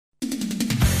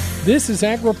This is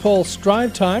AgriPulse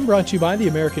Drive Time, brought to you by the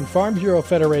American Farm Bureau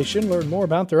Federation. Learn more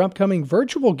about their upcoming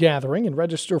virtual gathering and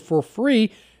register for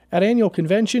free at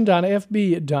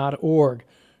annualconvention.fb.org.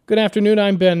 Good afternoon,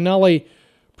 I'm Ben Nuelle.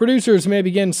 Producers may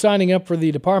begin signing up for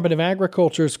the Department of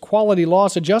Agriculture's Quality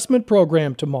Loss Adjustment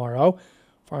Program tomorrow.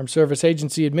 Farm Service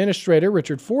Agency Administrator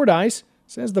Richard Fordyce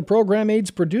says the program aids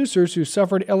producers who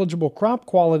suffered eligible crop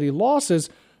quality losses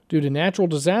due to natural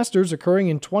disasters occurring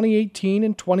in 2018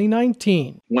 and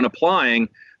 2019. When applying,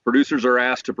 producers are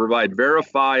asked to provide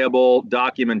verifiable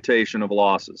documentation of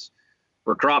losses.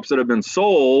 For crops that have been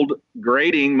sold,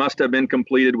 grading must have been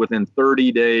completed within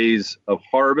 30 days of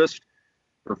harvest.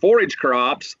 For forage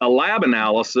crops, a lab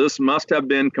analysis must have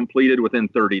been completed within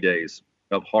 30 days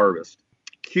of harvest.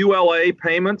 QLA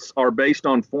payments are based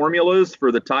on formulas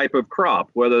for the type of crop,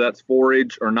 whether that's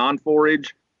forage or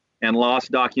non-forage, and loss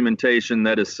documentation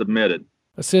that is submitted.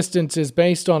 Assistance is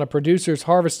based on a producer's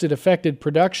harvested affected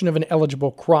production of an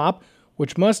eligible crop,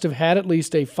 which must have had at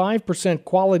least a 5%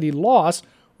 quality loss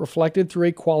reflected through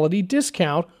a quality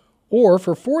discount, or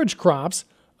for forage crops,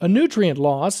 a nutrient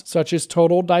loss such as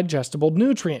total digestible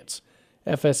nutrients.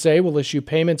 FSA will issue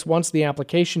payments once the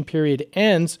application period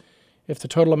ends. If the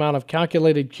total amount of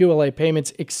calculated QLA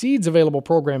payments exceeds available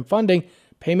program funding,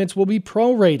 payments will be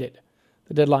prorated.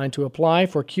 The deadline to apply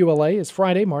for QLA is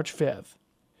Friday, March 5th.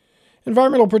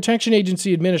 Environmental Protection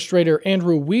Agency Administrator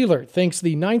Andrew Wheeler thinks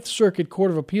the Ninth Circuit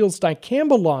Court of Appeals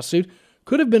dicamba lawsuit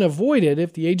could have been avoided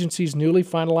if the agency's newly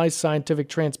finalized scientific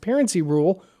transparency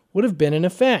rule would have been in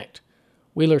effect.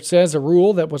 Wheeler says a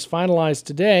rule that was finalized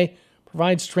today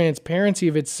provides transparency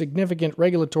of its significant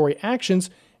regulatory actions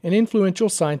and influential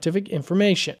scientific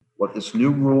information. What this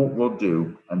new rule will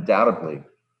do, undoubtedly,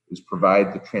 is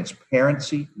provide the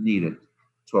transparency needed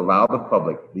to allow the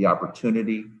public the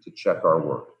opportunity to check our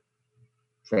work.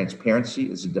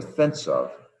 Transparency is a defense of,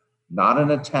 not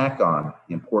an attack on,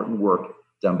 the important work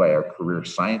done by our career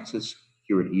scientists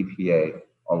here at EPA,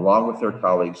 along with their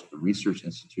colleagues at the research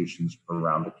institutions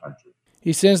around the country.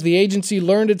 He says the agency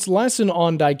learned its lesson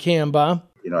on dicamba.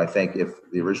 I think if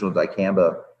the original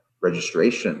dicamba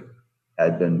registration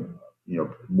had been,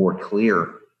 more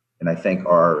clear, and I think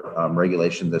our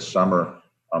regulation this summer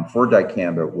for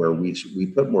dicamba, where we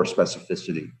put more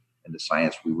specificity in the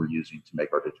science we were using to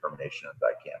make our determination on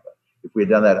dicamba. If we had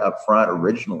done that up front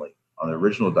originally on the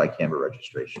original dicamba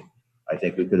registration, I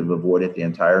think we could have avoided the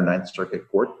entire Ninth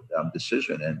Circuit Court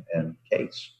decision and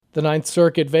case. The Ninth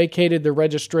Circuit vacated the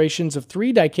registrations of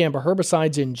 3 dicamba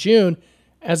herbicides in June.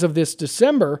 As of this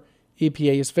December,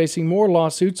 EPA is facing more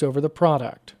lawsuits over the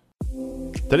product.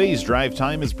 Today's Drive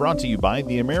Time is brought to you by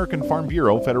the American Farm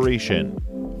Bureau Federation.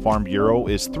 Farm Bureau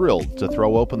is thrilled to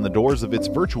throw open the doors of its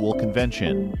virtual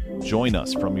convention. Join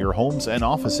us from your homes and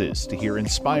offices to hear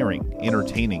inspiring,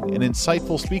 entertaining, and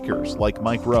insightful speakers like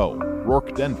Mike Rowe,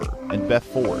 Rourke Denver, and Beth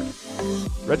Ford.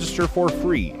 Register for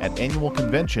free at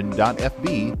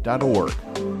annualconvention.fb.org.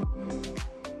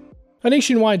 A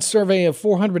nationwide survey of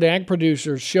 400 ag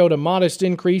producers showed a modest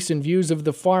increase in views of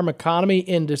the farm economy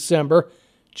in December.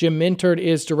 Jim Mintert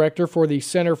is director for the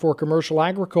Center for Commercial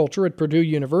Agriculture at Purdue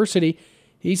University.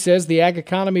 He says the Ag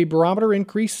Economy Barometer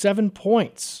increased 7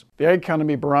 points. The Ag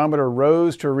Economy Barometer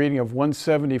rose to a reading of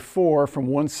 174 from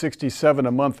 167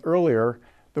 a month earlier.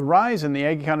 The rise in the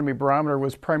Ag Economy Barometer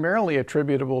was primarily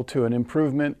attributable to an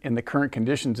improvement in the Current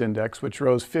Conditions Index, which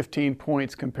rose 15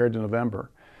 points compared to November.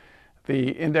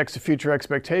 The Index of Future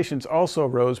Expectations also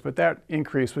rose, but that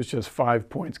increase was just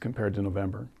 5 points compared to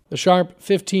November. The sharp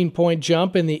 15-point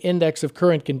jump in the Index of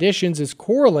Current Conditions is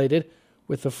correlated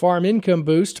with the farm income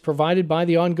boost provided by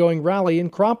the ongoing rally in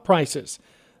crop prices.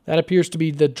 That appears to be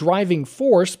the driving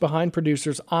force behind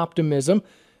producers' optimism.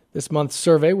 This month's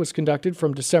survey was conducted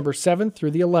from December 7th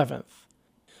through the 11th.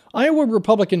 Iowa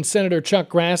Republican Senator Chuck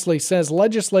Grassley says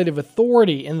legislative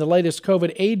authority in the latest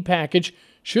COVID aid package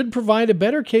should provide a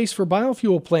better case for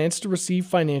biofuel plants to receive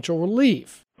financial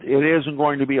relief. It isn't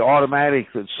going to be automatic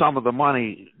that some of the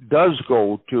money does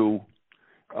go to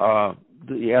the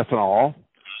ethanol.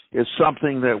 It's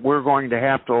something that we're going to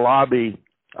have to lobby,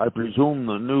 I presume,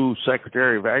 the new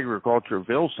Secretary of Agriculture,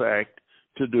 Vilsack,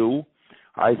 to do.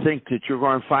 I think that you're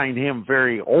going to find him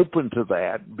very open to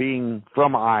that, being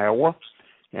from Iowa,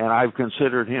 and I've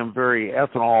considered him very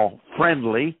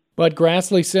ethanol-friendly. But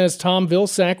Grassley says Tom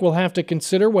Vilsack will have to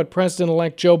consider what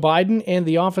President-elect Joe Biden and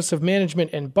the Office of Management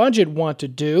and Budget want to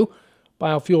do.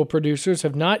 Biofuel producers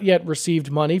have not yet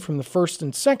received money from the first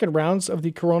and second rounds of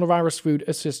the Coronavirus Food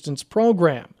Assistance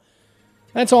Program.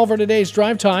 That's all for today's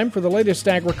Drive Time. For the latest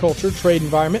agriculture, trade,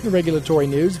 environment, and regulatory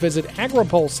news, visit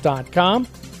agripulse.com.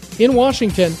 In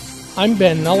Washington, I'm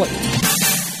Ben Nuelle.